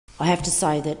I have to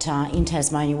say that in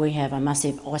Tasmania we have a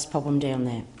massive ice problem down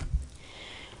there.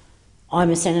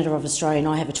 I'm a Senator of Australia and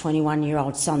I have a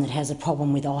 21-year-old son that has a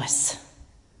problem with ice.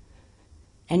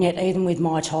 And yet even with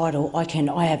my title,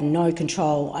 I have no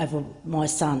control over my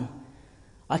son.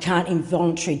 I can't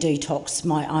involuntarily detox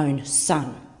my own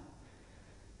son.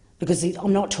 Because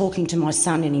I'm not talking to my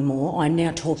son anymore, I'm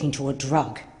now talking to a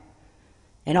drug.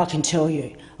 And I can tell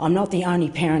you, I'm not the only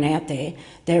parent out there,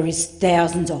 there is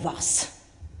thousands of us.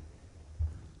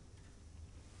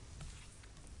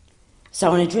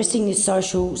 So in addressing this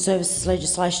Social Services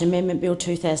Legislation Amendment Bill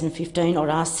 2015, I'd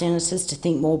ask senators to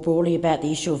think more broadly about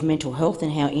the issue of mental health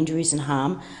and how injuries and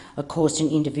harm are caused in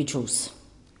individuals.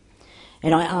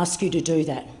 And I ask you to do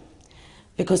that,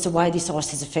 because the way this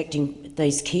ice is affecting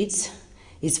these kids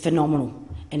is phenomenal,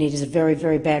 and it is a very,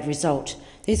 very bad result.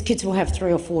 These kids will have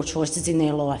 3 or 4 choices in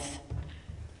their life.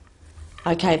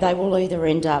 Okay, they will either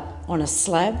end up on a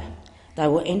slab, they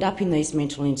will end up in these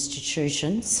mental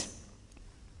institutions,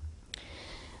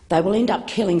 they will end up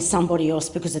killing somebody else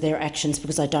because of their actions,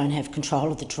 because they don't have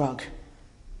control of the drug.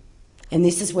 And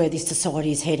this is where this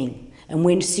society is heading. And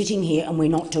we're sitting here and we're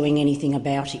not doing anything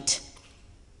about it.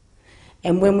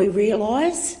 And when we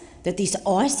realise that this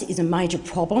ice is a major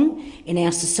problem in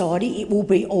our society, it will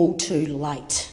be all too late.